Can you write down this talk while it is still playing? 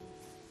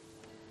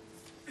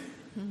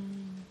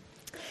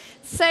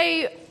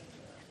So,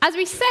 as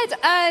we said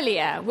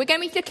earlier, we're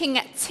going to be looking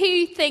at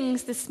two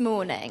things this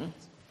morning.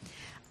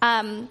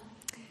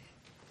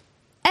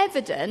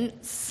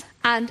 Evidence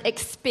and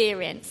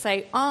experience.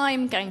 So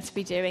I'm going to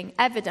be doing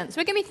evidence.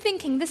 We're going to be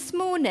thinking this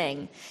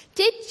morning,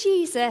 did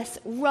Jesus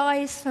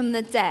rise from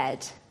the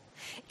dead?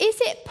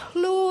 Is it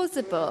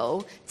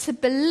plausible to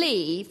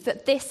believe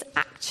that this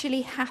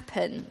actually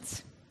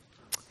happened?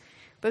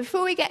 But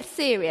before we get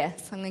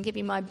serious, I'm going to give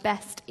you my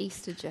best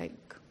Easter joke.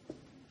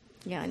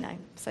 Yeah, I know.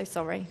 So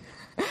sorry.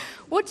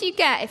 What do you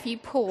get if you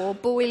pour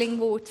boiling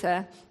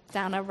water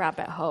down a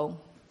rabbit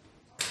hole?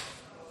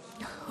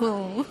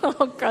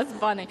 Oh, God's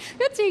bunny.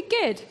 You're too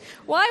good.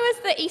 Why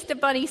was the Easter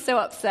bunny so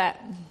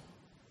upset?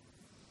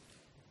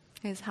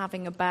 He's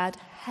having a bad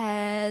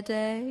hair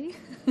day.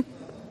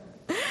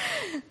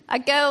 A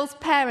girl's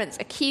parents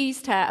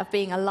accused her of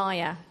being a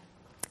liar.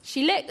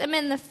 She looked them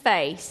in the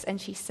face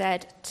and she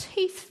said,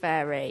 Tooth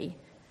Fairy,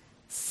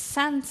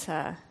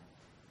 Santa,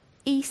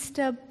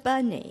 Easter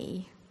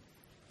Bunny.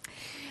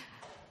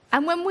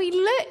 And when we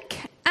look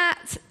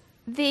at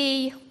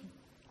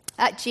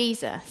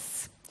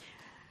Jesus,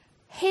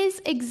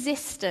 his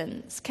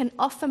existence can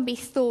often be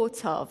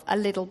thought of a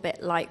little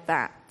bit like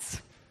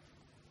that.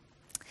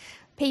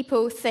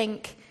 People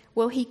think,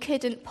 well, he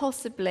couldn't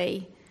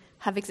possibly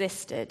have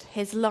existed.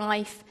 His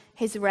life,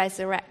 his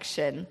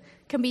resurrection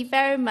can be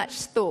very much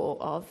thought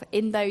of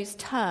in those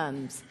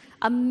terms,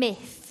 a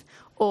myth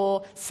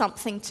or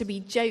something to be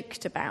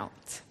joked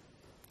about.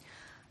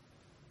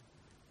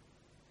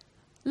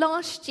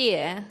 Last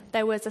year,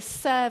 there was a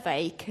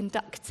survey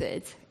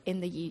conducted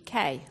in the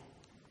UK.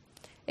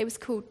 It was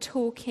called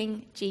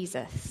Talking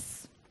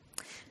Jesus.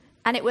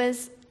 And it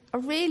was a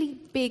really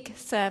big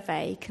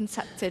survey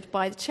conducted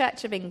by the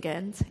Church of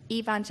England,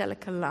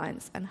 Evangelical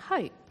Alliance and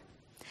Hope.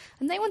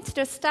 And they wanted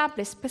to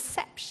establish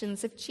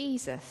perceptions of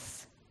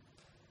Jesus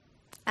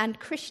and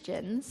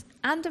Christians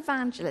and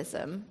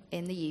evangelism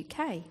in the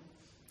UK.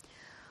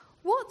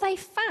 What they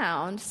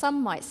found,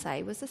 some might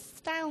say, was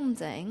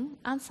astounding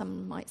and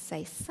some might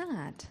say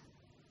sad.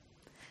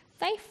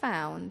 They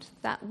found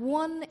that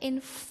 1 in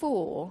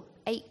 4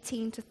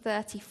 18 to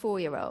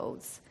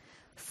 34-year-olds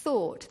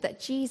thought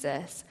that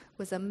Jesus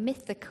was a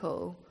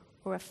mythical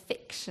or a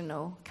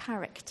fictional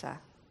character.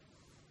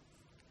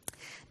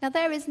 Now,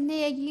 there is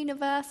near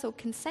universal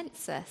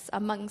consensus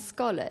among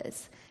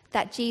scholars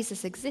that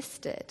Jesus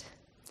existed.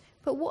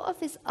 But what of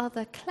his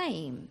other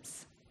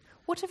claims?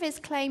 What of his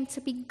claim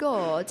to be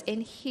God in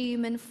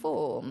human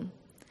form?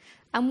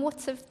 And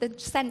what of the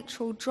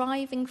central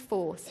driving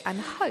force and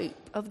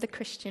hope of the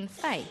Christian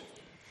faith,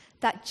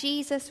 that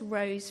Jesus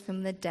rose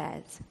from the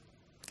dead?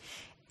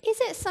 Is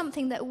it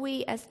something that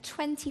we as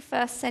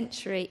 21st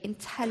century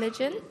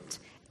intelligent,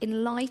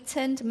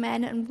 enlightened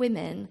men and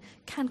women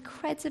can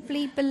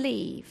credibly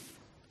believe?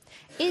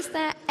 Is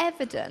there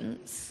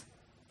evidence,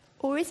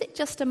 or is it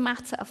just a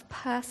matter of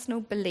personal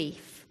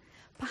belief,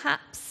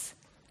 perhaps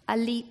a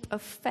leap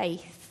of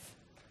faith?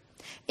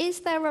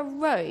 Is there a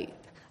rope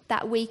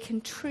that we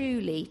can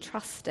truly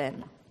trust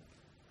in?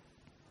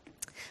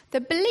 The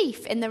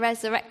belief in the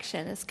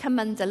resurrection has come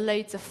under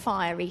loads of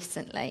fire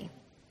recently.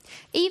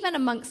 Even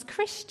amongst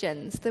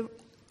Christians, the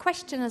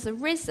question has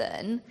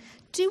arisen,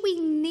 do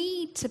we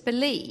need to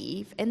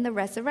believe in the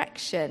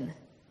resurrection?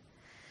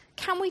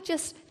 Can we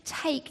just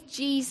take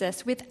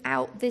Jesus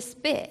without this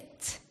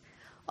bit?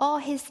 Are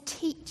his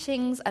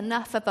teachings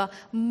enough of a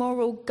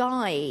moral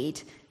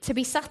guide to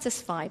be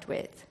satisfied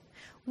with?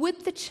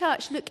 Would the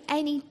church look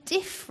any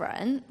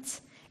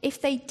different if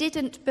they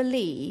didn't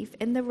believe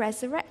in the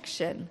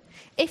resurrection?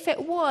 If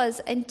it was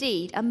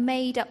indeed a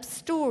made-up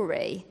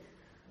story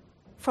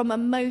from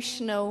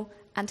emotional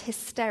and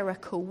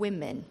hysterical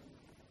women?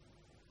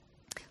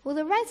 Well,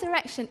 the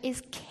resurrection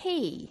is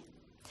key.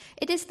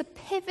 It is the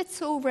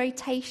pivotal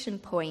rotation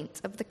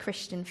point of the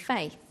Christian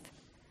faith.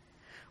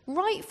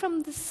 Right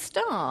from the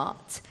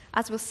start,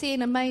 as we'll see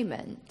in a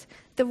moment,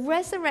 the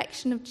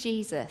resurrection of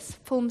Jesus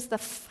forms the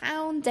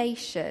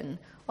foundation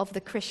of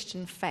the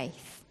Christian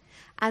faith.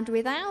 And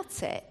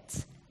without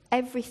it,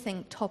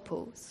 everything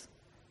topples.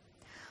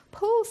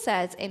 Paul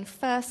says in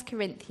 1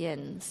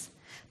 Corinthians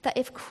that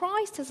if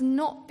Christ has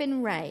not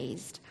been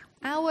raised,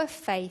 our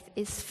faith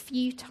is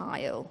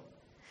futile.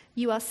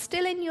 You are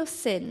still in your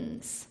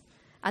sins,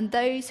 and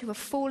those who have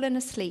fallen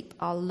asleep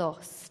are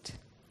lost.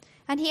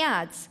 And he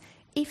adds,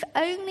 if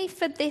only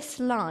for this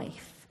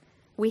life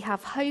we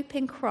have hope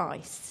in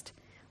Christ,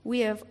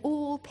 we are of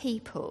all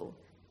people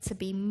to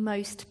be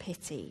most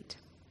pitied.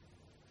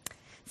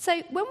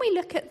 So when we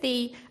look at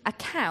the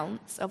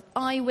accounts of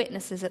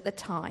eyewitnesses at the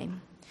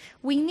time,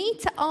 we need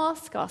to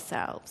ask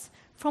ourselves,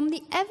 from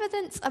the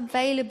evidence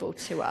available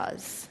to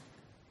us,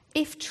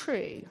 if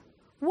true,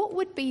 what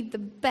would be the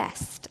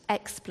best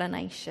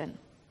explanation?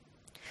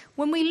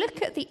 When we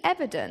look at the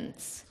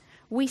evidence,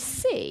 we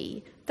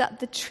see that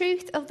the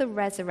truth of the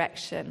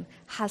resurrection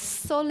has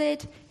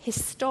solid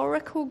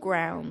historical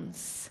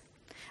grounds,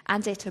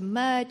 and it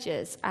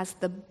emerges as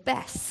the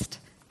best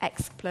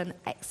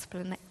explanation.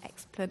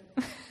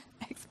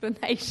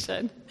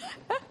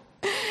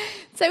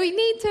 So we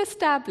need to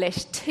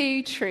establish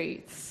two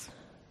truths.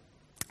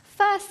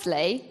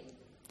 Firstly,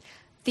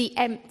 the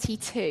empty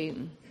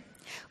tomb,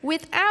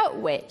 without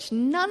which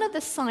none of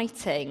the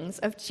sightings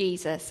of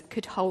Jesus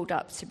could hold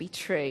up to be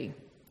true.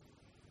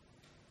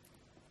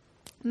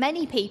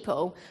 Many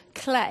people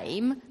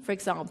claim, for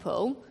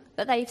example,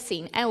 that they've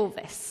seen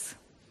Elvis.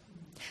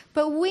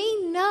 But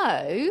we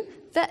know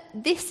that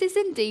this is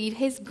indeed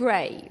his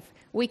grave.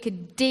 We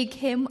could dig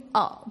him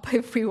up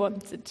if we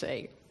wanted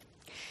to.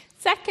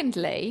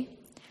 Secondly,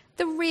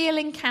 the real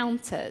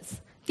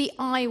encounters, the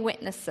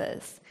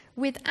eyewitnesses,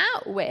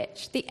 without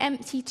which the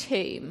empty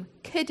tomb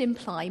could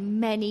imply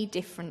many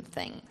different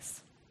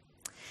things.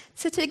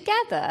 So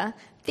together,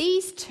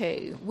 these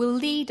two will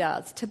lead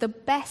us to the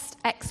best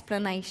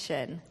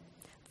explanation,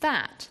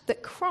 that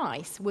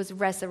Christ was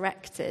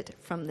resurrected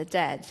from the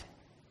dead.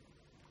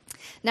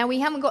 Now, we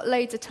haven't got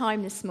loads of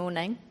time this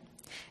morning.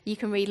 You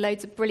can read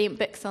loads of brilliant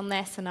books on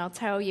this, and I'll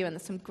tell you, and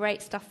there's some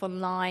great stuff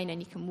online,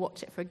 and you can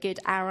watch it for a good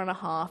hour and a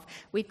half.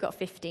 We've got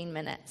 15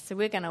 minutes, so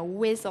we're going to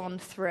whiz on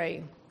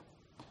through.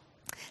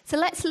 So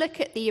let's look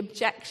at the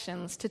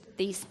objections to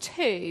these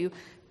two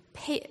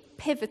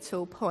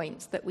pivotal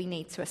points that we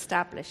need to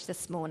establish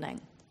this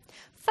morning.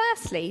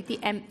 Firstly, the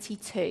empty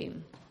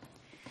tomb.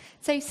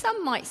 So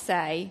some might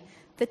say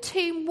the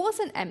tomb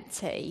wasn't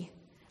empty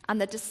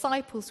and the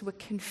disciples were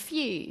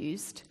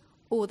confused,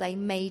 or they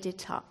made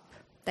it up.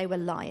 They were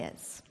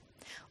liars.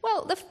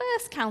 Well, the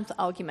first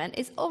counter-argument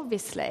is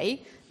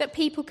obviously that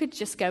people could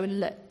just go and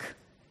look.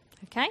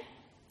 Okay?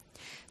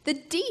 The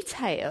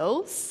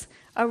details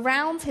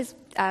around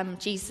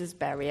Jesus'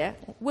 burial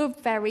were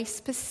very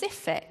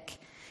specific.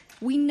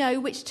 We know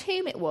which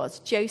tomb it was,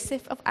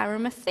 Joseph of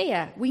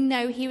Arimathea. We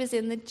know he was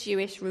in the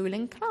Jewish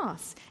ruling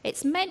class.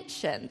 It's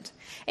mentioned.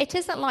 It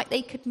isn't like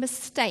they could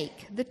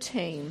mistake the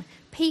tomb.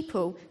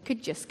 People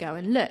could just go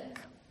and look.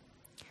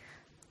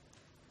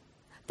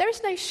 There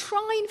is no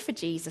shrine for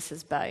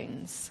Jesus'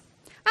 bones.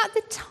 At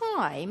the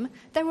time,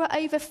 there were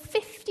over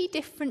 50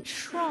 different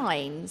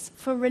shrines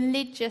for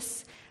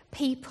religious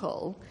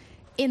people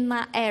in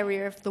that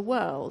area of the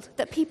world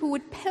that people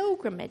would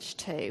pilgrimage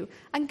to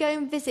and go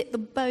and visit the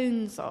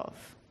bones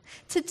of.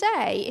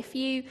 Today, if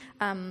you,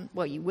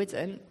 you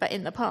wouldn't, but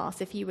in the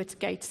past, if you were to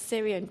go to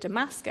Syria and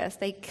Damascus,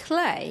 they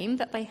claim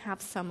that they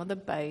have some of the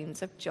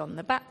bones of John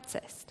the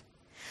Baptist.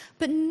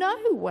 But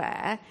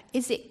nowhere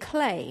is it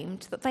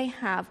claimed that they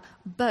have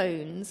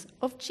bones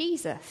of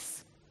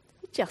Jesus.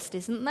 It just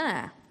isn't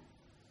there.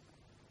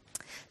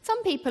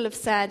 Some people have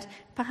said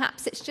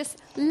perhaps it's just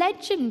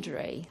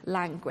legendary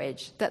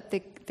language that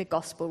the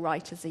gospel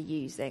writers are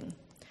using.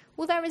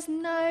 Well, there is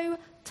no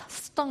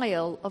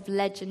style of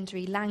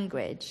legendary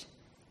language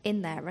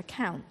in their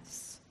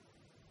accounts.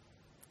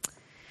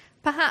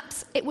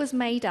 Perhaps it was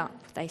made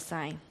up, they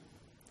say.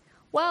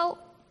 Well,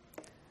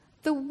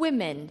 the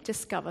women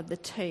discovered the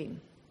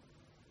tomb.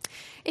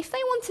 If they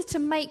wanted to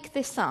make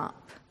this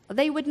up,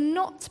 they would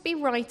not be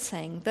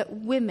writing that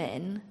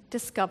women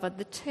discovered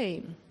the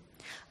tomb.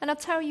 And I'll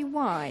tell you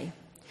why.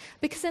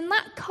 Because in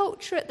that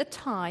culture at the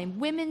time,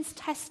 women's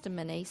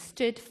testimony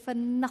stood for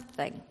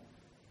nothing.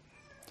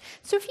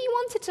 So if you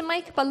wanted to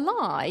make up a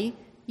lie,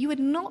 you would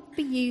not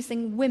be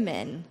using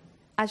women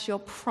as your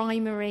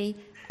primary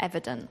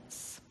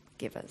evidence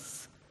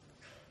givers.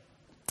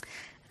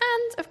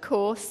 And, of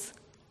course,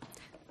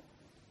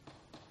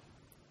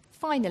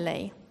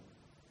 finally,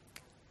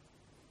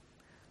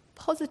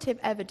 positive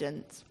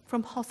evidence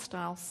from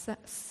hostile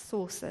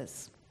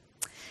sources.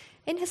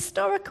 In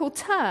historical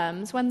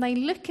terms, when they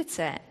look at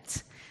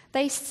it,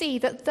 they see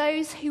that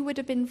those who would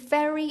have been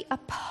very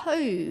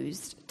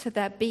opposed to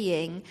there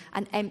being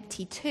an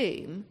empty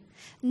tomb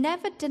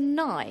never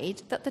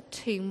denied that the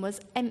tomb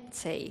was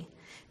empty.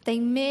 They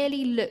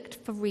merely looked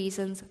for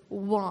reasons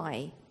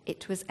why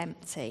it was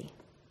empty.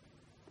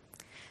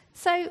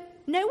 So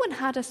no one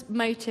had a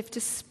motive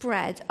to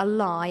spread a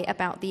lie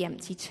about the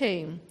empty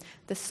tomb.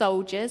 The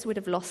soldiers would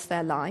have lost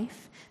their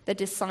life. The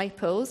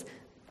disciples,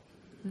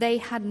 they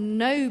had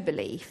no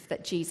belief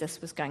that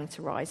Jesus was going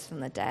to rise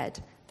from the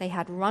dead. They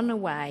had run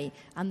away,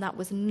 and that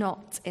was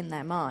not in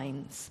their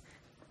minds.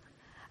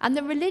 And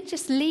the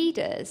religious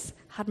leaders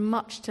had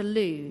much to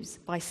lose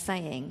by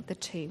saying the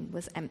tomb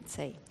was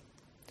empty.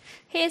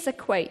 Here's a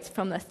quote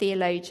from the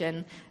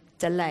theologian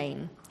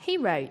Delane. He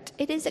wrote,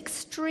 "It is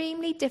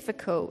extremely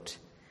difficult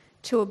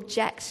to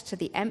object to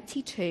the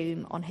empty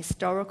tomb on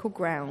historical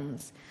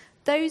grounds.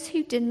 Those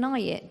who deny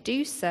it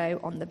do so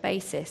on the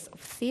basis of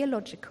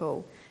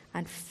theological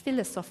and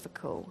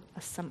philosophical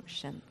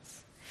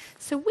assumptions."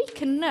 So we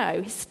can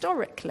know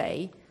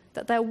historically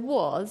that there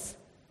was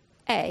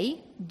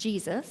A,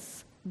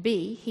 Jesus,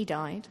 B, he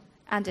died,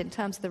 and in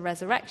terms of the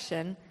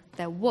resurrection,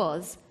 there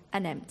was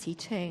an empty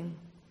tomb.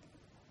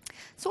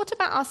 So what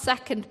about our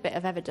second bit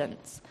of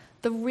evidence,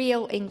 the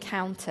real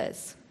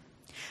encounters?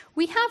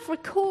 We have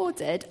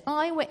recorded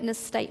eyewitness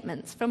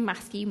statements from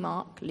Matthew,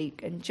 Mark,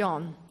 Luke, and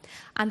John,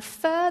 and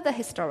further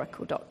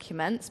historical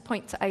documents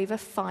point to over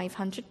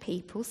 500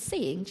 people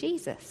seeing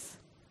Jesus.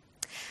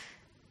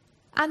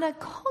 And a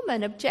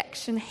common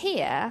objection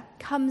here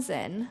comes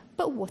in,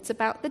 but what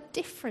about the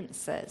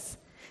differences?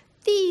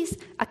 These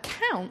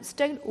accounts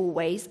don't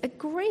always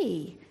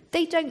agree.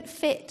 They don't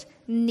fit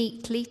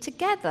neatly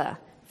together.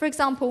 For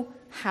example,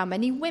 how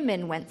many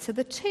women went to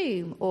the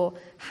tomb, or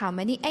how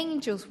many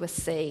angels were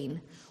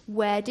seen?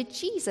 Where did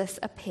Jesus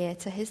appear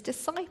to his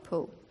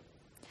disciple?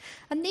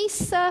 And these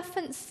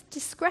surface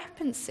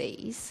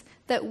discrepancies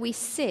that we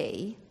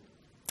see,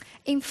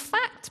 in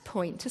fact,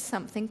 point to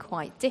something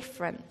quite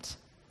different.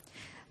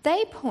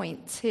 They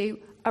point to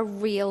a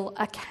real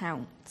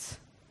account.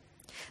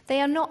 They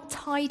are not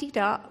tidied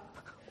up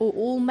or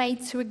all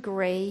made to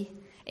agree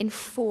in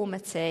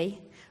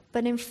formality,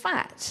 but in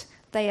fact,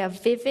 they are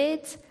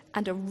vivid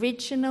and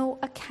original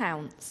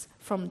accounts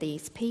from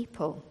these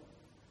people.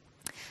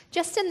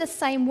 Just in the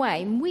same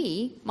way,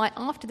 we might,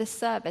 after the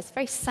service,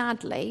 very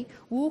sadly,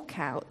 walk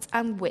out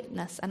and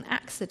witness an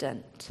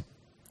accident.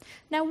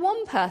 Now,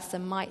 one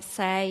person might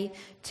say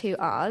to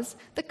us,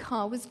 the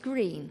car was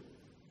green.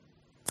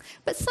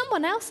 But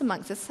someone else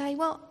amongst us say,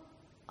 well,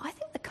 I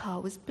think the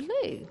car was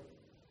blue.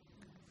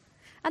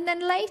 And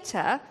then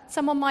later,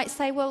 someone might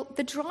say, well,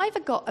 the driver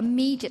got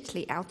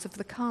immediately out of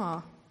the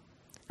car.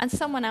 And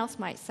someone else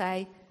might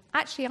say,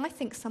 actually, I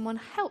think someone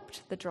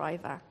helped the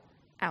driver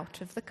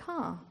out of the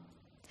car.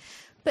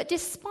 But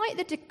despite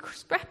the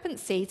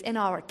discrepancies in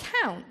our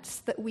accounts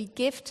that we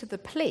give to the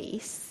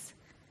police,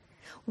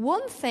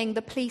 one thing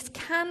the police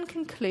can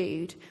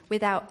conclude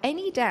without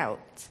any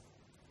doubt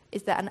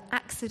is that an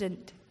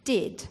accident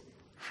did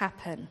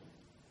happen.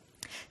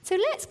 So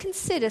let's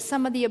consider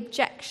some of the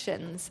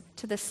objections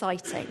to the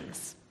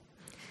sightings.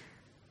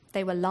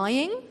 They were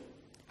lying,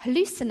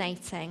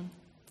 hallucinating.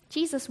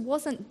 Jesus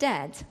wasn't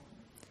dead.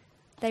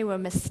 They were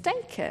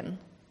mistaken,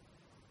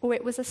 or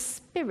it was a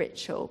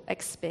spiritual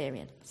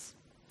experience.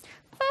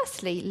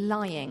 Firstly,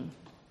 lying.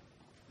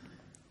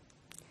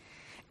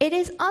 It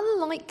is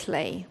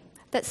unlikely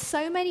that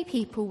so many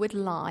people would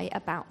lie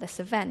about this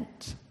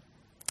event.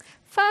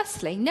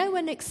 Firstly, no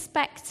one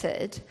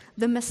expected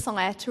the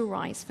Messiah to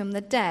rise from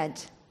the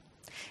dead.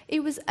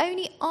 It was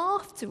only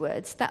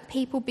afterwards that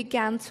people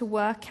began to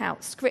work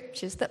out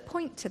scriptures that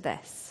point to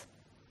this.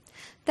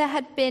 There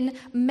had been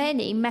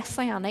many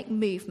messianic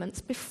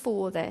movements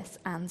before this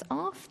and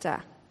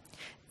after.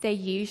 They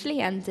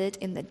usually ended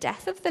in the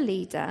death of the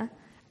leader,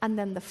 and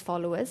then the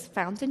followers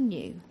found a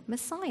new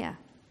Messiah.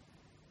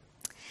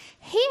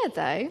 Here,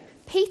 though,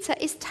 Peter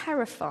is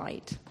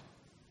terrified.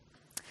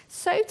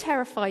 So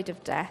terrified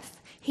of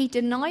death, he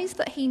denies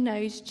that he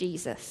knows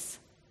Jesus.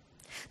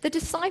 The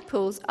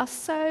disciples are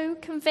so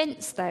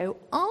convinced, though,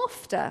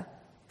 after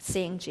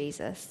seeing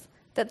Jesus,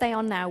 that they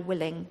are now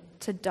willing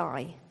to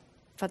die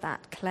for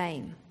that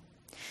claim.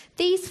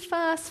 These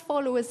first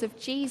followers of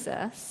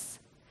Jesus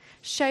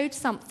showed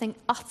something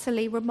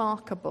utterly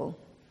remarkable.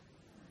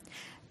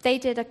 They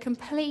did a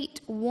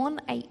complete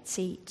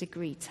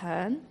 180-degree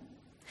turn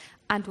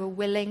and were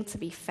willing to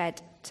be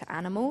fed to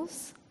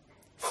animals,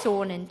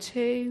 sawn in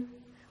two,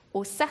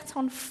 or set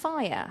on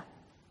fire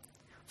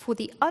for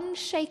the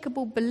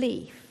unshakable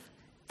belief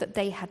that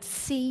they had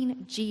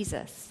seen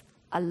Jesus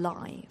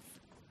alive.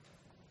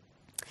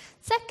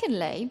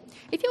 Secondly,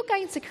 if you're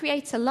going to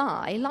create a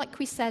lie, like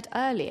we said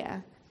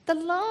earlier, the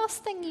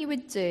last thing you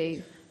would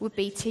do would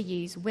be to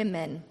use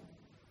women.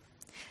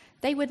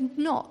 They would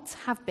not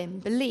have been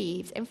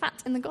believed. In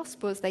fact, in the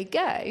Gospel as they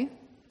go,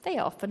 they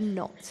are often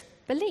not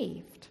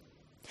believed.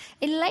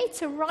 In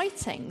later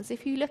writings,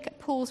 if you look at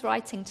Paul's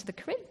writing to the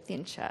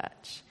Corinthian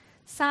church,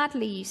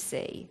 sadly you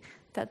see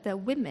that the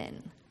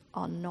women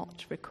are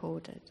not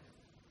recorded.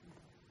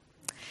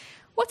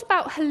 What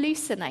about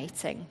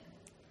hallucinating?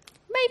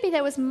 Maybe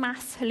there was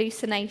mass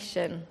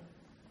hallucination.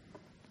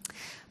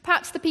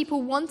 Perhaps the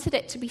people wanted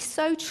it to be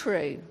so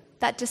true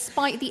that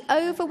despite the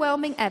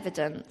overwhelming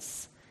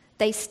evidence,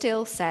 they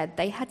still said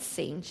they had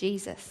seen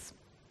Jesus.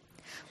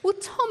 Well,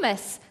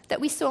 Thomas,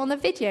 that we saw on the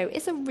video,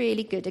 is a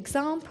really good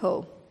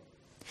example.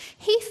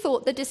 He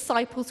thought the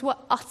disciples were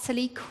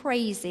utterly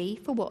crazy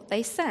for what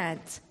they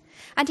said.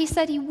 And he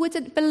said he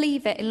wouldn't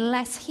believe it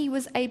unless he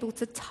was able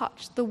to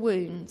touch the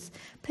wounds,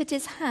 put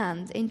his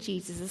hand in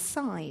Jesus'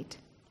 side.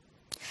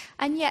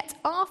 And yet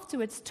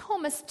afterwards,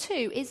 Thomas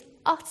too is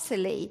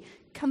utterly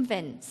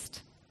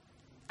convinced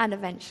and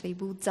eventually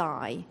will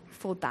die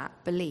for that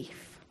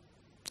belief.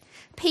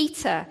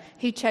 Peter,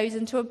 who'd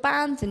chosen to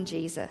abandon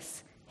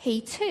Jesus, he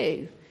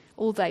too,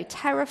 although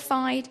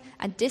terrified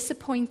and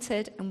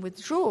disappointed and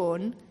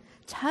withdrawn,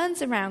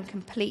 turns around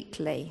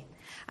completely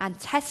and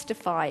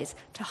testifies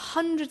to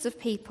hundreds of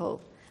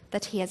people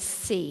that he has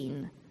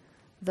seen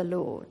the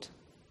Lord.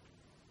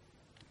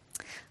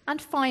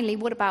 And finally,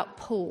 what about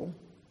Paul?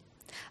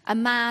 A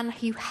man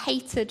who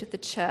hated the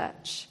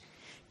church,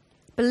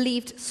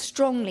 believed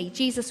strongly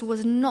Jesus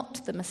was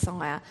not the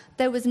Messiah.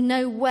 There was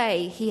no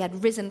way he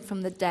had risen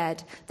from the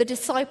dead. The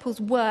disciples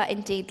were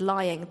indeed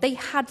lying. They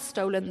had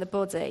stolen the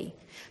body.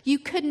 You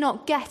could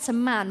not get a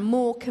man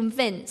more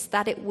convinced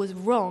that it was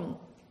wrong.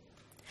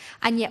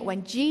 And yet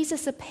when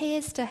Jesus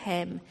appears to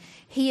him,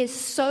 he is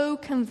so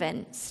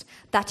convinced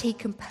that he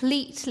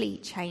completely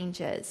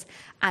changes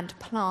and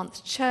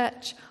plants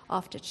church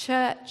after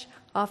church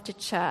after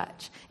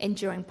church,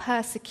 enduring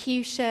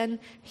persecution,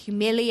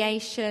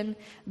 humiliation,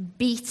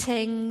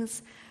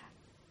 beatings,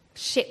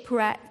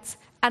 shipwrecked,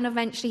 and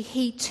eventually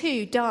he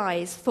too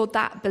dies for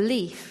that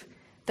belief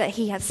that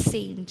he has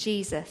seen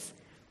Jesus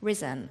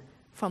risen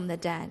from the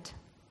dead.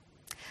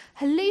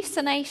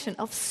 Hallucination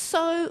of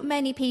so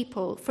many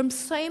people from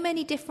so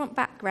many different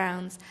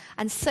backgrounds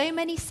and so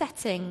many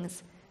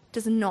settings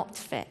does not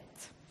fit.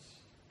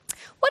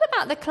 What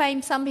about the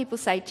claim some people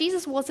say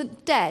Jesus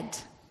wasn't dead?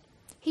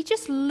 He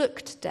just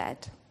looked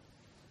dead.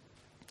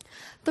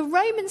 The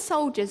Roman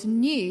soldiers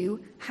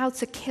knew how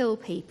to kill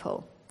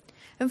people.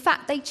 In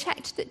fact, they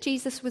checked that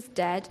Jesus was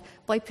dead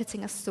by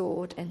putting a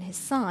sword in his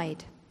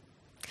side.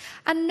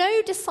 And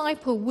no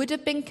disciple would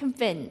have been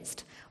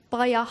convinced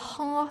by a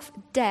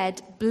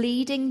half-dead,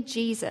 bleeding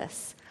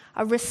Jesus,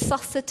 a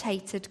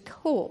resuscitated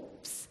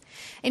corpse.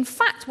 In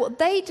fact, what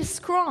they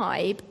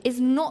describe is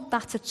not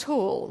that at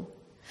all.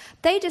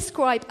 They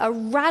describe a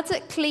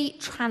radically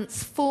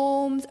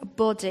transformed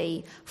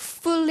body,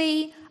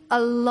 fully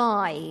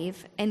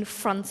alive in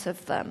front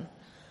of them.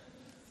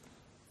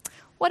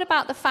 What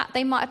about the fact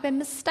they might have been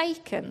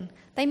mistaken?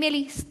 They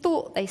merely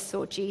thought they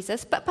saw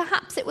Jesus, but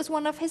perhaps it was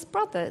one of his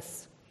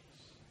brothers.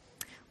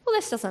 Well,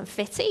 this doesn't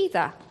fit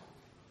either.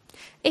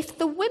 If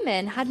the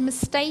women had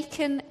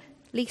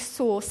mistakenly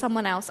saw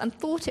someone else and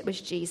thought it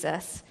was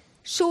Jesus,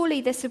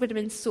 surely this would have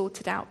been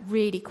sorted out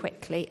really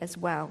quickly as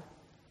well.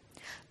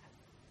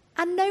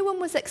 And no one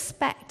was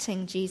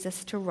expecting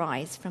Jesus to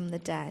rise from the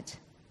dead.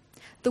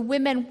 The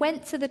women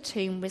went to the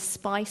tomb with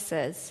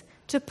spices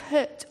to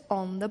put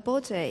on the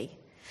body.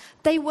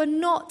 They were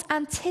not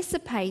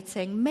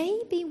anticipating,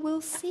 maybe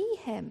we'll see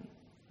him.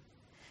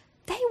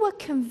 They were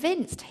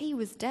convinced he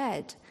was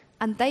dead,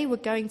 and they were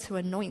going to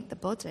anoint the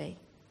body.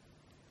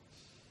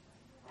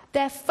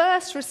 Their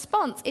first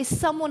response is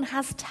someone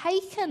has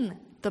taken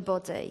the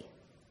body.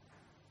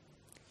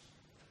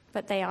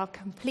 But they are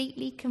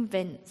completely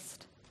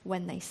convinced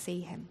when they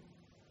see him.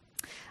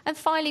 And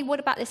finally,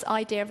 what about this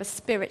idea of a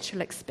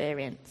spiritual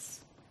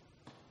experience?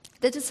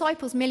 The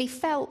disciples merely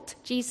felt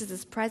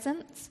Jesus'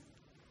 presence.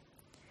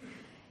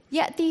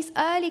 Yet these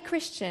early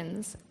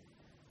Christians,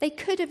 they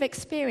could have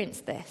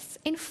experienced this.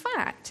 In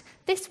fact,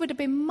 this would have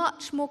been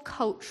much more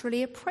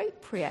culturally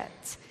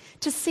appropriate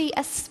to see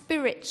a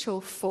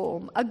spiritual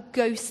form, a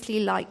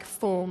ghostly-like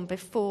form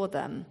before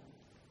them.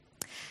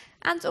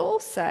 And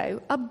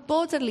also, a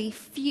bodily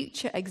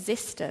future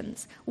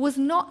existence was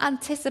not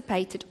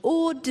anticipated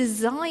or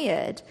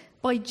desired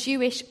by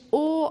Jewish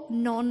or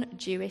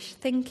non-Jewish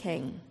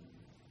thinking.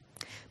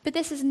 But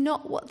this is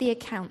not what the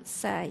accounts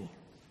say.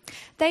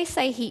 They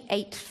say he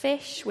ate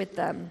fish with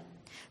them,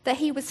 that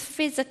he was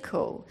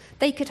physical,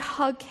 they could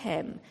hug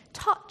him,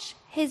 touch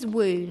his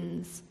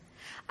wounds.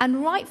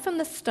 And right from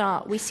the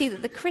start, we see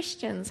that the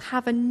Christians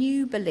have a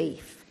new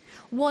belief,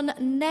 one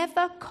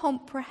never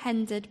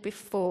comprehended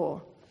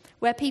before,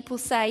 where people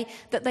say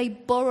that they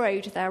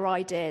borrowed their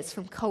ideas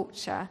from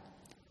culture.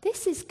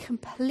 This is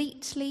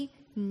completely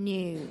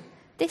new.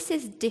 This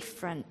is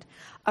different.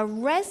 A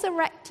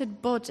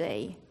resurrected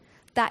body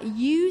that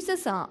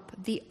uses up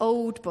the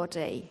old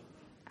body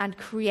and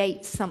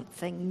creates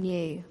something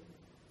new.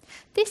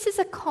 This is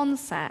a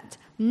concept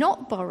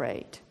not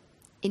borrowed,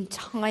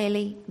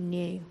 entirely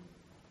new.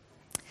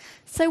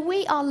 So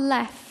we are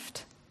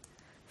left,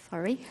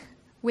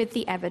 with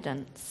the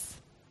evidence.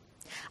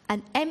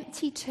 An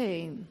empty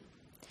tomb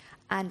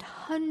and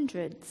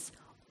hundreds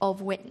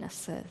of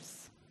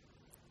witnesses.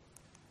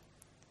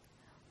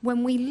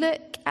 When we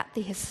look at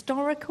the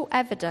historical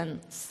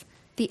evidence,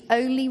 the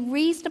only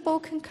reasonable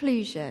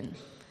conclusion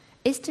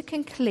is to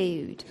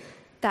conclude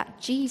that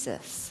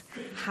Jesus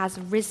has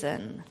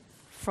risen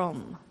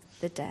from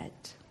the dead.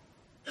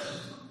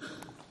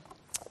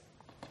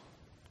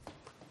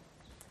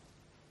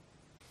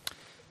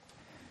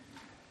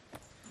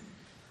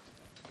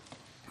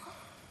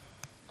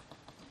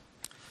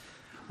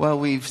 Well,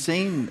 we've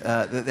seen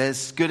that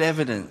there's good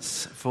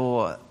evidence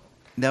for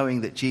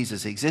knowing that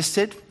Jesus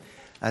existed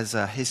as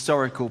a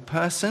historical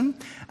person.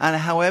 And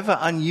however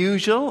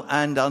unusual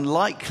and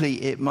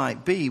unlikely it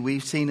might be,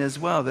 we've seen as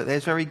well that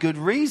there's very good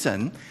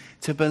reason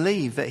to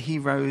believe that he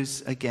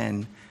rose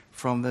again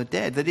from the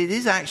dead, that it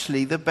is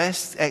actually the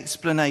best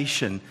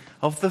explanation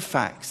of the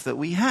facts that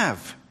we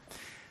have.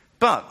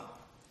 But,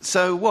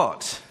 so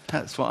what?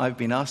 That's what I've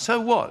been asked. So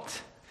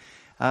what?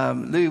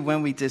 Lou,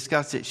 when we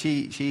discussed it,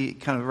 she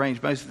kind of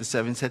arranged most of the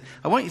sermon and said,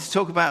 I want you to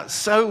talk about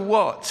so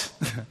what?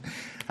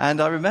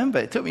 And I remember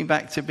it took me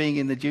back to being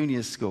in the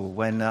junior school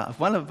when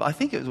I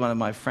think it was one of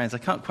my friends, I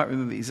can't quite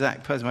remember the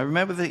exact person, I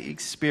remember the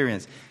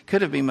experience,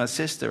 could have been my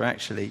sister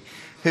actually,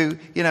 who,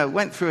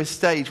 went through a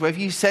stage where if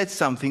you said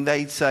something,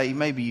 they'd say,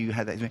 maybe you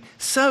had that experience,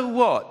 so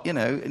what?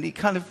 And it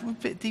kind of a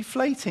bit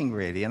deflating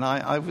really. And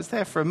I was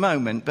there for a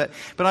moment, but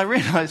I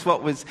realized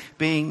what was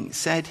being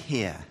said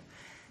here.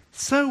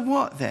 So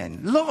what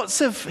then?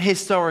 Lots of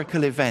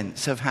historical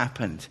events have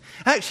happened.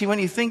 Actually, when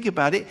you think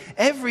about it,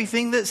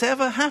 everything that's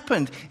ever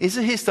happened is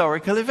a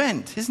historical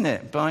event, isn't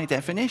it? By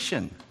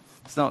definition.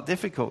 It's not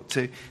difficult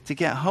to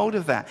get hold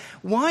of that.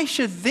 Why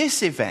should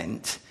this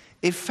event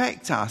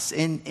affect us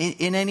in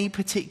any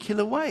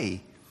particular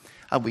way?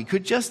 We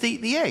could just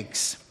eat the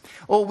eggs.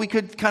 Or we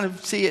could kind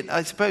of see it,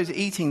 I suppose,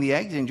 eating the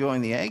eggs,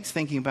 enjoying the eggs,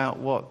 thinking about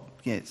what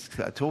it's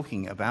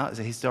talking about as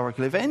a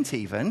historical event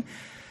even.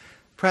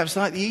 Perhaps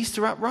like the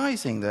Easter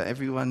uprising that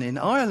everyone in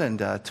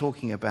Ireland are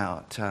talking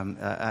about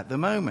at the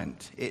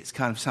moment. It's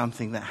kind of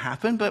something that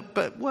happened,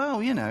 but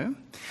well, you know.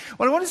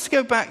 Well, I want us to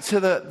go back to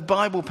the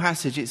Bible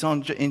passage. It's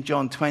in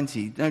John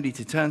 20. No need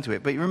to turn to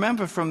it. But you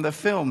remember from the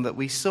film that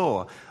we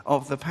saw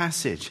of the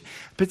passage,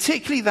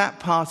 particularly that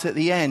part at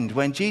the end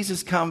when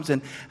Jesus comes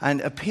and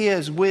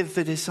appears with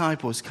the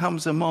disciples,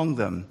 comes among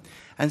them,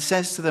 and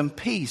says to them,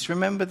 peace.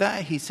 Remember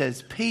that? He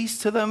says peace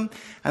to them,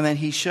 and then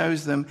he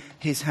shows them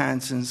his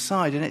hands and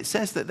side. And it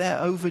says that they're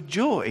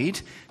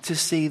overjoyed to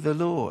see the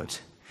Lord.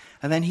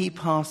 And then he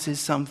passes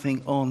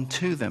something on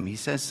to them. He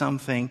says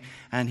something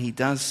and he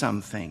does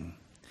something.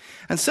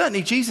 And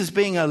certainly Jesus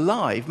being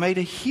alive made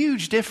a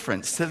huge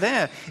difference to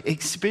their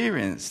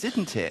experience,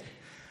 didn't it?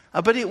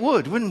 But it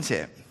would, wouldn't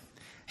it?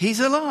 He's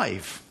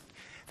alive.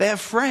 Their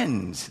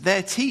friend,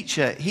 their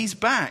teacher, he's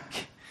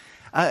back.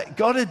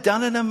 God had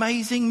done an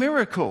amazing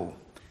miracle.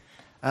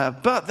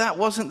 But that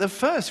wasn't the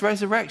first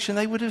resurrection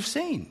they would have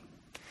seen.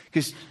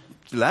 Because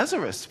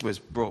Lazarus was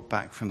brought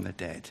back from the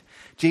dead.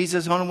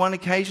 Jesus on one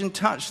occasion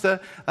touched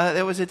there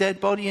was a dead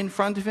body in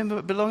front of him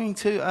belonging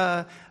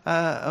to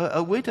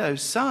a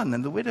widow's son.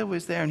 And the widow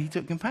was there and he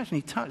took compassion.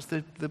 He touched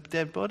the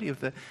dead body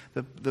of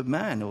the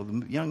man or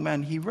the young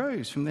man. He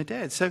rose from the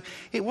dead. So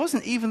it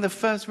wasn't even the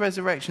first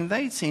resurrection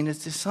they'd seen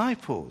as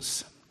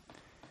disciples.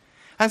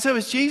 And so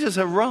as Jesus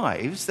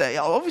arrives, they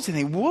obviously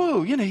think,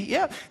 whoa,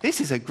 this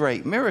is a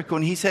great miracle.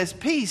 And he says,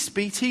 peace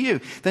be to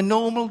you. The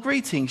normal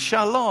greeting,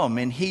 shalom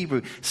in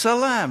Hebrew,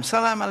 salam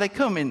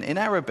alaikum in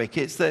Arabic.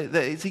 It's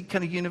it's a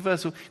kind of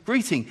universal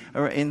greeting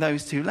in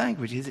those two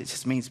languages. It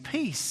just means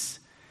peace.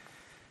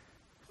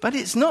 But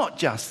it's not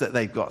just that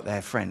they've got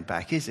their friend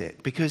back, is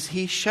it? Because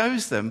he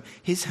shows them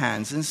his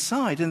hands and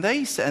side. And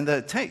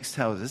the text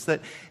tells us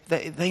that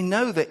they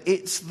know that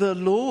it's the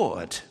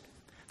Lord.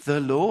 The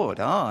Lord.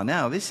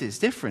 Now this is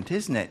different,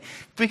 isn't it?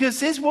 Because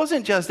this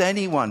wasn't just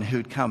anyone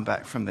who'd come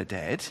back from the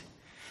dead.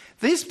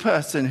 This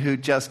person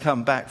who'd just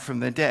come back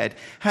from the dead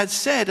had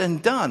said and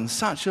done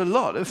such a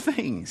lot of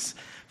things.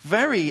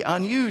 Very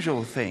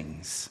unusual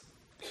things.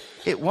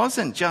 It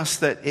wasn't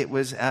just that it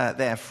was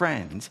their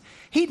friend.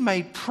 He'd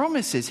made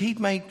promises. He'd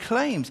made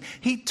claims.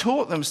 He'd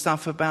taught them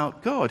stuff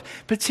about God,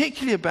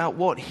 particularly about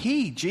what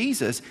he,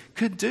 Jesus,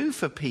 could do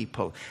for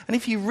people. And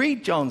if you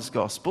read John's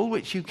Gospel,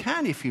 which you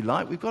can if you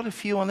like, we've got a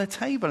few on the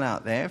table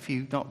out there. If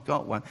you've not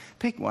got one,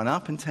 pick one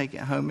up and take it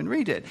home and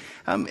read it.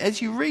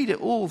 As you read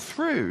it all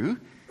through,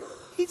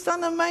 he's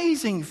done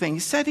amazing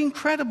things, said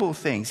incredible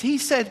things. He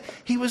said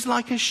he was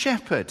like a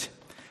shepherd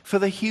for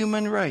the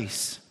human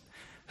race,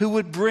 who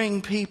would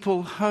bring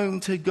people home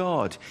to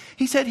God.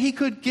 He said he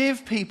could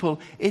give people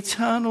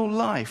eternal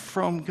life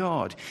from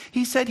God.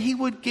 He said he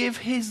would give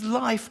his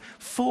life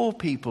for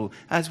people,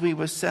 as we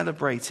were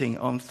celebrating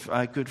on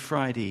Good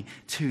Friday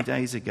 2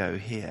 days ago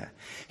here.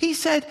 He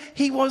said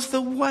he was the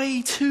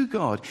way to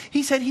God.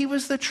 He said he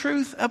was the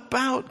truth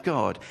about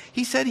God.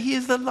 He said he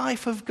is the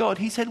life of God.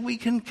 He said we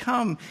can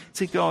come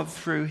to God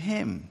through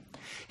him.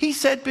 He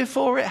said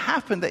before it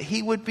happened that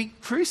he would be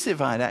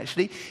crucified,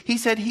 actually. He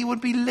said he would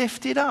be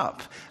lifted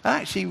up.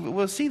 Actually,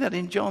 we'll see that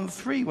in John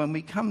 3 when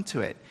we come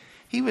to it.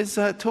 He was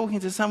talking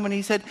to someone.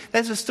 He said,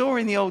 there's a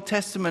story in the Old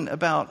Testament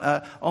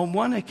about on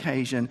one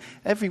occasion,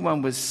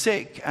 everyone was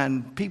sick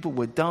and people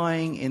were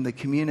dying in the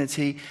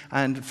community.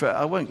 And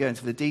I won't go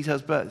into the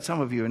details, but some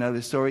of you know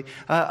the story.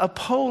 A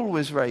pole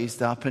was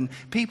raised up and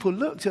people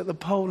looked at the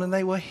pole and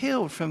they were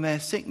healed from their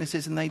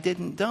sicknesses and they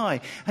didn't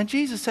die. And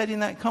Jesus said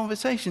in that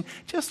conversation,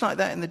 just like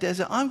that in the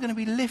desert, I'm going to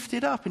be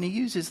lifted up. And he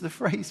uses the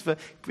phrase for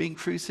being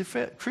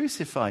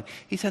crucified.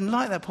 He said,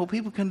 like that pole,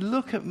 people can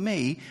look at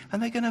me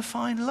and they're going to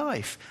find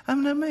life.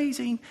 An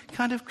amazing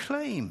kind of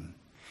claim.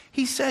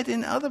 He said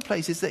in other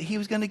places that he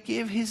was going to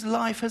give his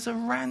life as a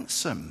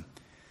ransom,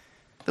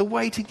 the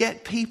way to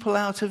get people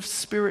out of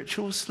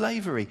spiritual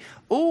slavery.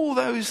 All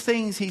those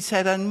things he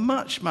said, and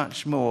much,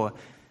 much more,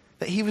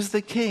 that he was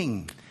the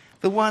king,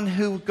 the one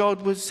who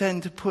God would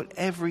send to put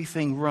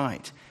everything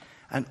right.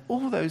 And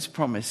all those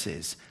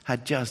promises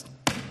had just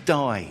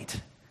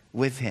died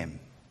with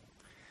him,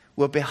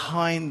 were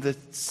behind the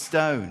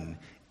stone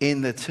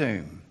in the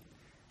tomb.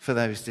 For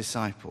those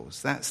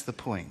disciples. That's the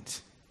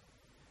point.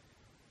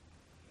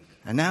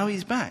 And now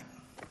he's back.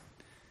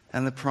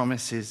 And the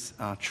promises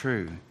are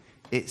true.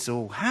 It's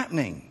all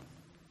happening.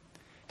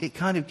 It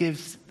kind of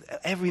gives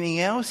everything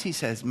else he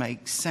says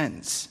makes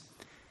sense.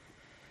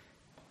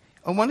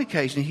 On one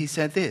occasion he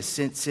said this.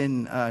 It's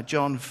in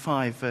John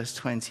 5 verse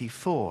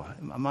 24.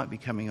 It might be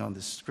coming on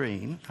the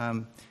screen.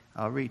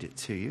 I'll read it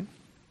to you.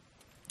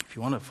 If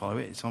you want to follow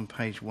it, it's on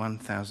page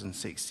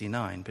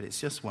 1069, but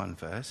it's just one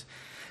verse.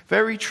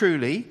 Very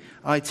truly,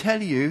 I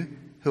tell you,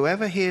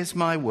 whoever hears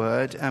my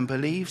word and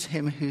believes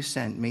him who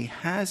sent me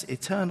has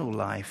eternal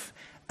life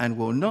and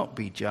will not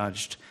be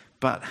judged,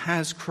 but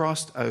has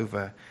crossed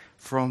over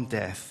from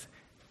death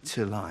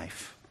to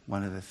life.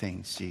 One of the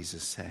things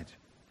Jesus said.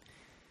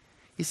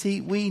 You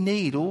see, we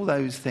need all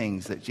those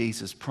things that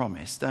Jesus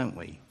promised, don't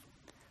we?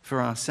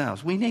 For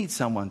ourselves. We need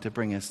someone to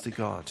bring us to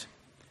God.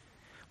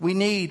 We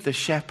need the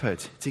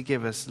shepherd to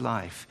give us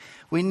life.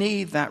 We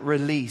need that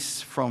release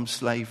from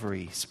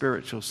slavery,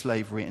 spiritual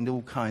slavery, and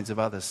all kinds of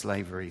other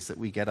slaveries that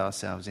we get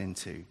ourselves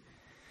into.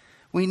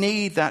 We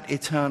need that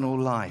eternal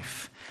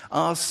life.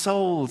 Our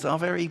souls, our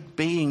very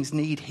beings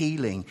need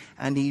healing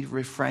and need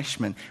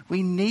refreshment.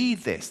 We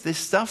need this. This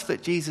stuff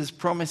that Jesus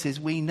promises,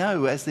 we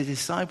know, as the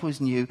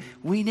disciples knew,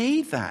 we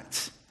need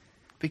that.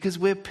 Because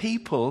we're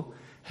people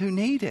who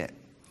need it.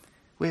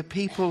 We're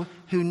people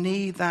who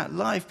need that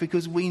life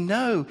because we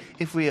know,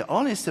 if we are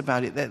honest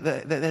about it,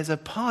 that there's a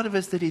part of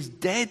us that is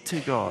dead to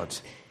God.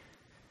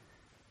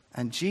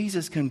 And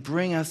Jesus can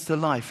bring us to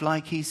life.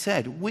 Like he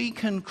said, we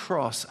can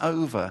cross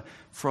over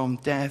from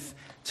death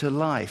to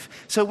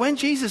life. So when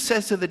Jesus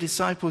says to the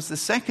disciples the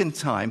second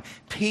time,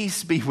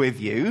 peace be with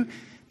you,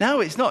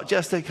 now it's not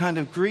just a kind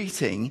of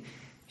greeting.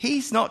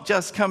 He's not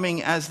just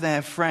coming as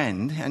their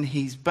friend and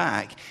he's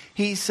back.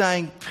 He's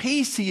saying,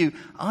 peace to you,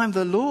 I'm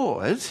the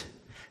Lord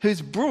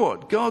who's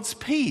brought God's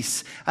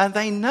peace. And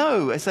they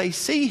know, as they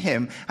see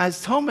him,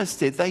 as Thomas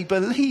did, they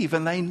believe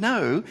and they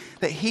know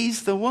that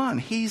he's the one,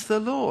 he's the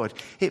Lord.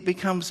 It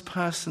becomes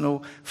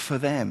personal for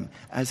them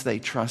as they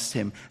trust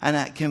him. And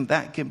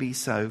that can be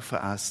so for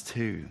us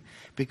too.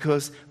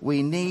 Because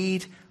we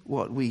need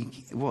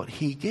what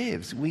he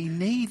gives. We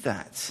need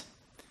that,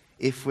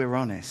 if we're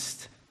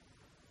honest.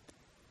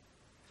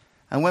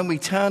 And when we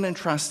turn and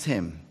trust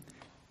him,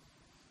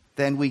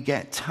 then we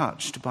get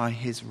touched by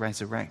his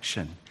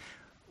resurrection.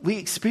 We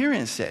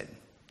experience it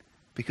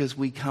because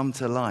we come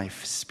to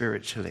life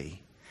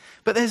spiritually.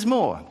 But there's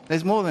more.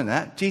 There's more than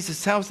that.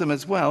 Jesus tells them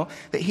as well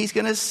that he's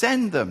going to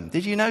send them.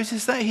 Did you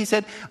notice that? He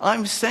said,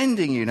 I'm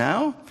sending you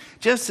now.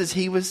 Just as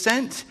he was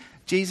sent,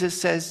 Jesus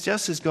says,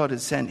 just as God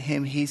had sent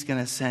him, he's going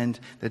to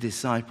send the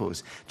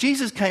disciples.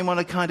 Jesus came on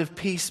a kind of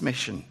peace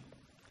mission.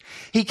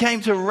 He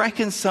came to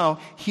reconcile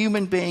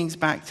human beings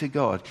back to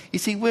God. You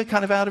see, we're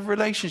kind of out of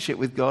relationship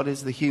with God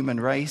as the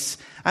human race.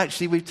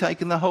 Actually, we've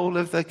taken the whole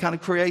of the kind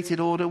of created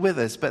order with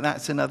us, but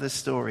that's another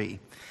story.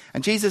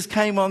 And Jesus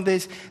came on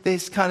this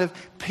kind of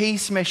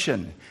peace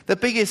mission. The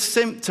biggest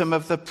symptom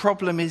of the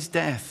problem is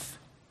death.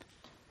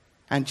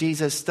 And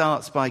Jesus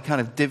starts by kind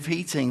of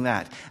defeating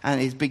that. And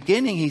his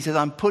beginning, he says,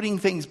 I'm putting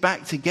things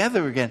back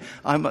together again.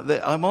 I'm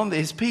on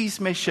this peace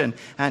mission.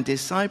 And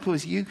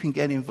disciples, you can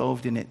get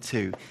involved in it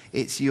too.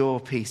 It's your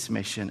peace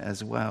mission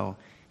as well,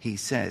 he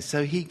says.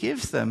 So he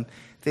gives them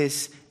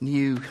this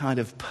new kind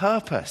of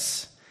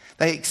purpose.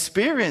 They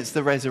experience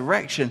the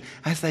resurrection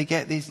as they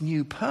get this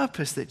new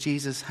purpose that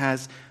Jesus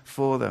has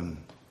for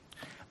them.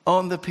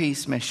 On the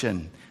peace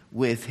mission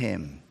with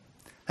him.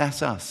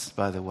 That's us,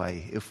 by the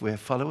way. If we're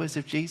followers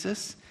of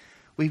Jesus,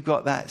 we've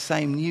got that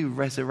same new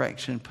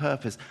resurrection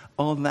purpose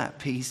on that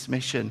peace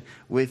mission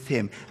with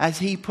him. As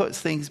he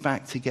puts things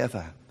back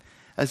together,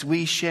 as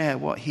we share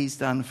what he's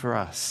done for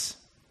us,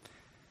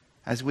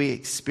 as we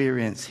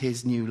experience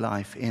his new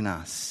life in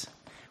us,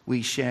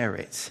 we share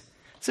it.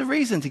 It's a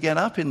reason to get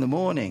up in the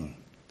morning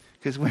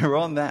because we're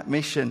on that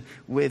mission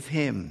with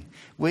him.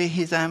 We're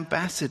his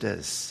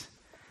ambassadors.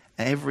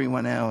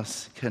 Everyone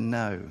else can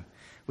know.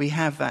 We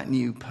have that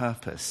new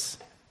purpose.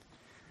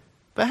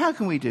 But how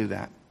can we do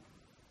that?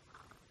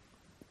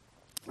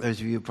 Those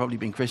of you who've probably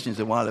been Christians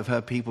a while have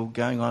heard people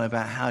going on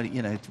about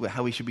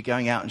how we should be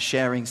going out and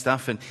sharing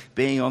stuff and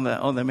being on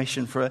the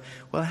mission for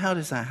well, how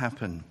does that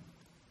happen?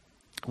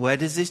 Where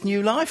does this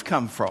new life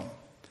come from?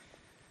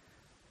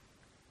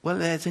 Well,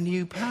 there's a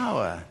new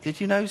power.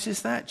 Did you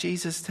notice that?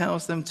 Jesus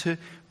tells them to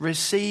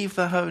receive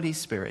the Holy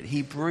Spirit.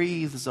 He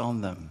breathes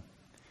on them.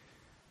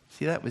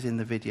 See, that was in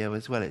the video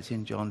as well. It's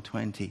in John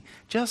 20.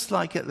 Just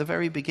like at the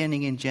very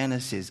beginning in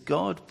Genesis,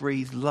 God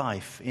breathed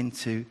life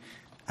into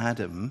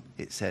Adam,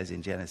 it says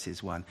in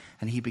Genesis 1,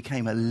 and he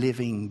became a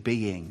living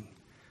being,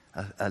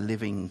 a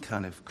living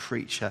kind of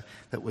creature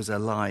that was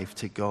alive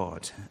to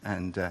God.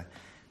 And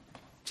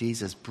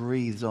Jesus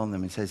breathes on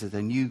them and says there's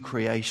a new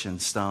creation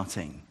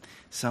starting,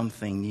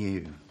 something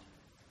new.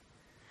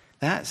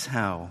 That's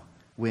how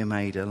we're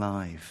made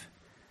alive.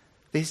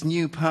 This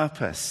new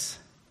purpose.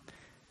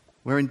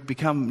 We're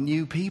become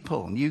new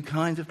people, new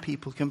kind of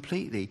people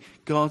completely.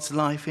 God's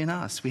life in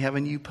us. We have a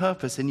new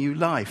purpose, a new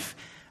life.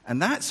 And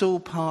that's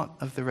all part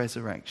of the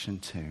resurrection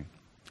too.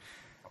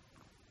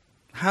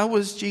 How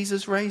was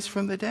Jesus raised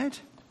from the dead?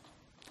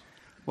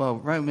 Well,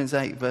 Romans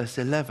 8 verse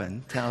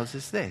 11 tells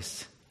us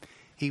this.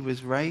 He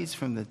was raised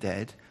from the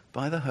dead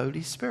by the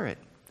Holy Spirit.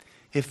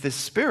 If the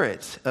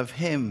Spirit of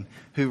him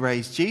who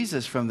raised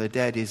Jesus from the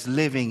dead is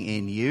living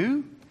in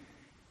you,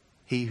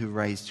 He who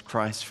raised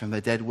Christ from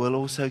the dead will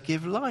also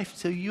give life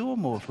to your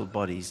mortal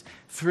bodies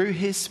through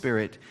his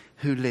Spirit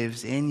who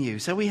lives in you.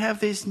 So we have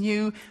this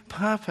new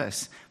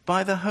purpose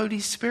by the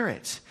Holy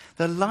Spirit.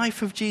 The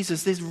life of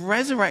Jesus, this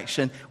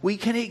resurrection, we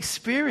can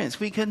experience,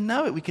 we can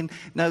know it. We can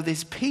know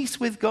this peace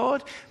with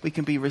God. We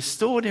can be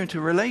restored into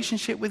a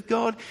relationship with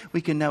God.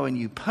 We can know a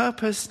new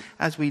purpose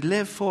as we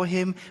live for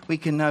him. We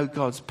can know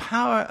God's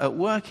power at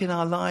work in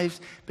our lives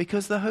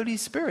because the Holy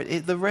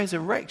Spirit, the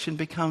resurrection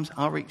becomes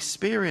our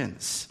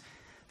experience.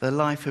 The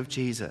life of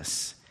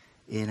Jesus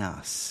in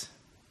us.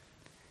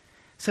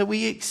 So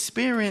we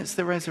experience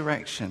the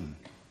resurrection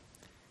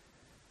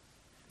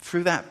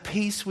through that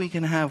peace we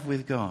can have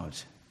with God,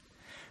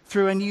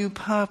 through a new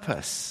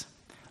purpose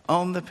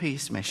on the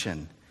peace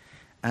mission,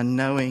 and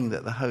knowing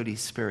that the Holy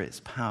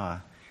Spirit's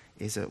power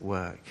is at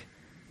work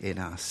in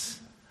us.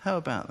 How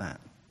about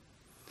that?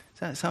 Is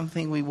that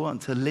something we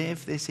want to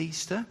live this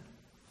Easter,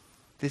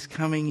 this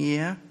coming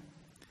year?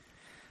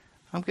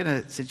 I'm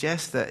going to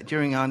suggest that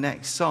during our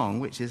next song,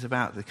 which is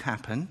about the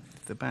Kappan,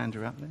 if the band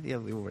are up there, yeah,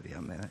 we're already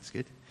up there, that's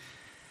good.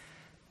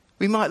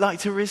 We might like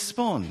to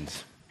respond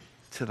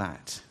to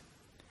that.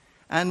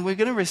 And we're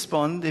going to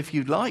respond, if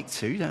you'd like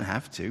to, you don't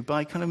have to,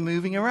 by kind of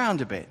moving around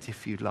a bit,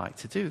 if you'd like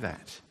to do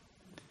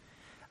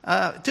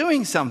that.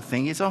 Doing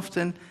something is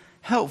often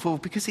helpful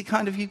because you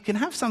can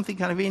have something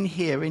kind of in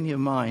here, in your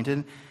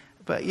mind,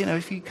 but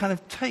if you kind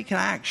of take an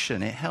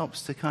action, it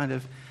helps to kind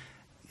of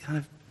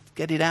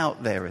get it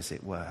out there, as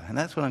it were. And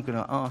that's what I'm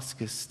going to ask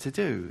us to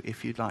do,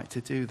 if you'd like to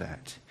do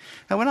that.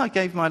 Now, when I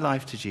gave my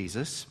life to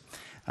Jesus,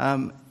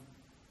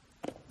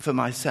 for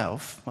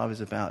myself, I was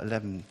about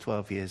 11,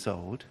 12 years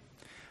old,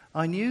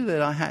 I knew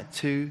that I had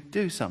to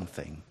do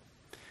something.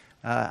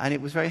 And it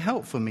was very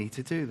helpful for me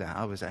to do that.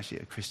 I was actually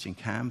at a Christian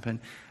camp, and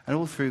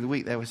all through the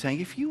week they were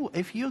saying, if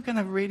you're going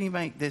to really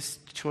make this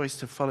choice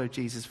to follow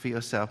Jesus for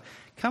yourself,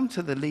 come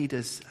to the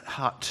leader's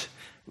hut,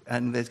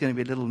 and there's going to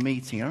be a little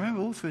meeting. I remember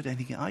all through the day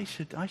thinking, I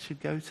should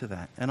go to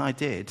that. And I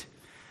did.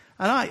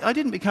 And I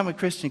didn't become a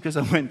Christian because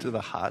I went to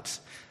the hut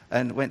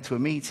and went to a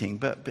meeting,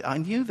 but I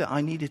knew that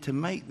I needed to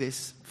make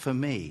this for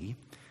me,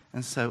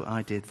 and so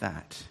I did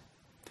that.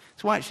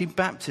 So actually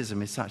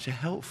baptism is such a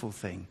helpful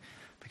thing,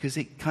 because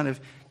it kind of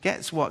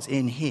gets what's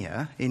in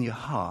here, in your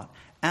heart,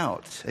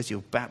 out. As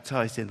you're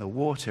baptized in the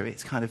water,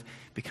 it kind of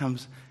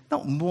becomes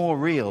not more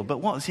real, but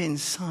what's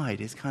inside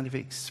is kind of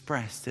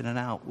expressed in an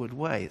outward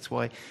way. It's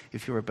why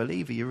if you're a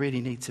believer, you really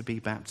need to be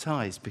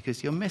baptized,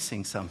 because you're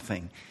missing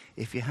something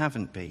if you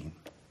haven't been.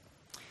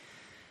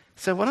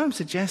 So what I'm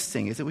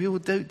suggesting is that we will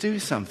do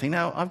something.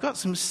 Now, I've got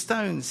some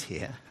stones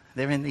here.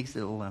 They're in these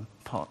little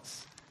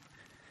pots.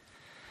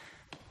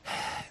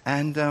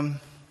 And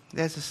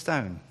there's a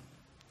stone.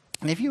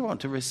 And if you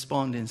want to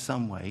respond in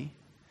some way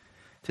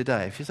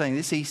today, if you're saying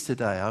this Easter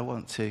day, I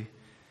want to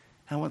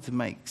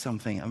make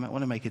something, I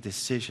want to make a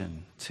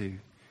decision to,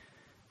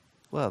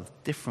 well,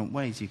 different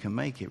ways you can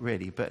make it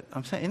really. But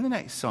I'm saying in the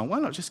next song, why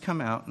not just come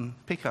out and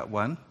pick up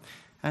one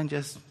and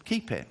just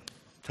keep it,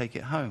 take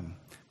it home,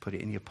 put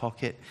it in your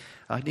pocket.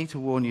 I need to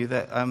warn you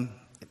that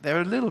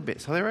they're a little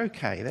bit, so they're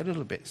okay. They're a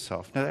little bit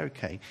soft. No, they're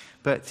okay.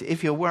 But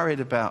if you're worried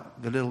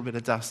about the little bit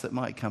of dust that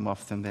might come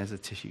off them, there's a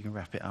tissue. You can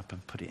wrap it up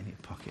and put it in your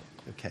pocket.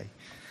 Okay.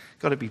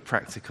 Got to be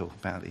practical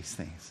about these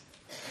things.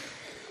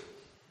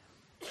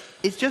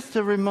 It's just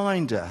a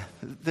reminder.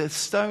 The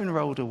stone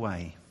rolled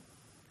away.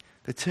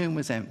 The tomb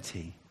was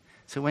empty.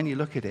 So when you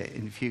look at it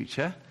in the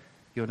future,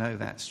 you'll know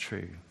that's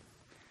true.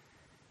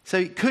 So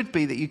it could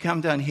be that you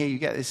come down here, you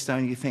get this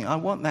stone, you think, I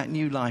want that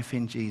new life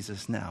in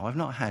Jesus now. I've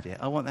not had it.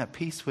 I want that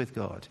peace with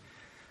God.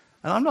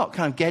 And I'm not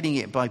kind of getting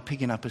it by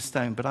picking up a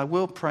stone, but I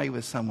will pray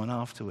with someone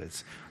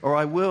afterwards. Or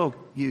I will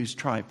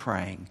try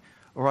praying.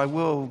 Or I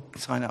will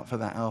sign up for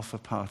that Alpha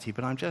party.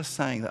 But I'm just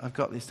saying that I've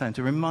got this stone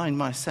to remind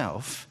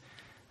myself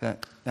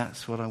that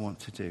that's what I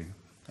want to do.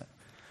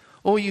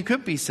 Or you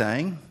could be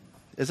saying,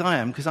 as I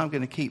am, because I'm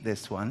going to keep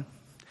this one,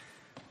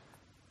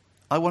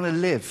 I want to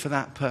live for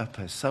that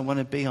purpose. I want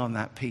to be on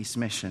that peace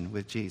mission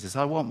with Jesus.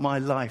 I want my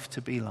life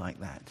to be like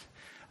that.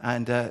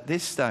 And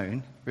this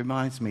stone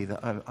reminds me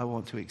that I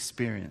want to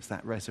experience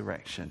that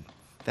resurrection.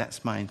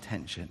 That's my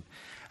intention.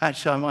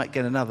 Actually, I might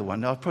get another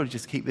one. No, I'll probably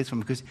just keep this one,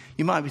 because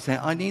you might be saying,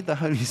 I need the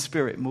Holy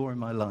Spirit more in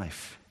my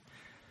life.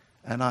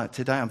 And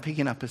today I'm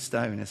picking up a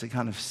stone as a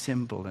kind of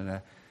symbol and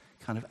a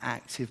kind of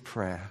active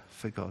prayer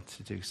for God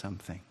to do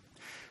something.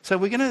 So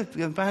the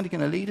band are going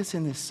to lead us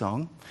in this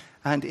song.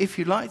 And if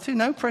you'd like to,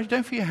 no pressure,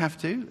 don't feel you have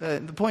to.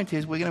 The point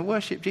is, we're going to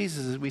worship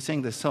Jesus as we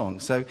sing this song.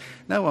 So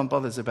no one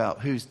bothers about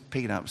who's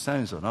picking up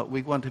stones or not.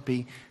 We want to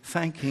be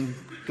thanking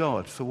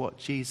God for what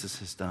Jesus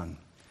has done.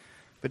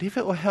 But if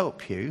it will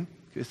help you,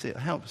 because it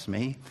helps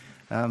me,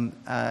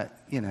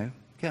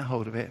 get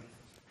hold of it.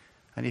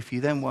 And if you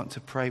then want to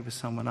pray with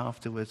someone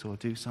afterwards or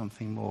do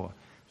something more,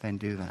 then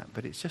do that.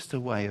 But it's just a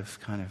way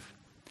of kind of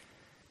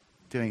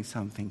doing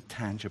something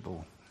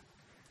tangible.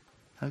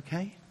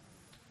 Okay?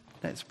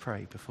 Let's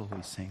pray before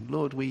we sing.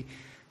 Lord, we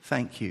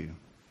thank you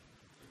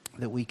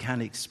that we can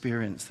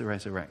experience the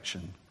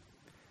resurrection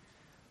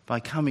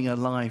by coming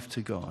alive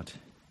to God,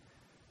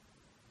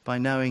 by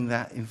knowing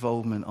that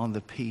involvement on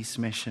the peace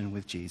mission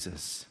with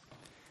Jesus,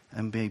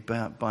 and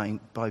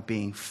by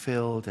being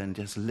filled and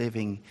just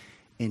living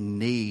in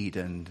need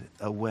and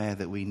aware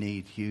that we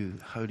need you,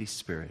 Holy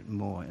Spirit,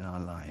 more in our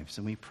lives.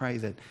 And we pray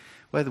that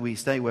whether we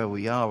stay where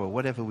we are or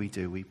whatever we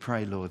do, we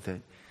pray, Lord,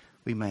 that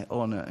we may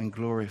honor and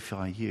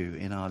glorify you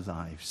in our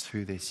lives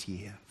through this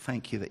year.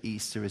 Thank you that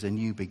Easter is a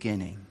new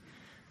beginning.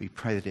 We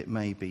pray that it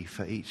may be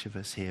for each of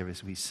us here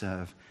as we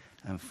serve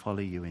and follow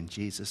you in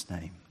Jesus'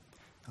 name.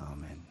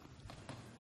 Amen.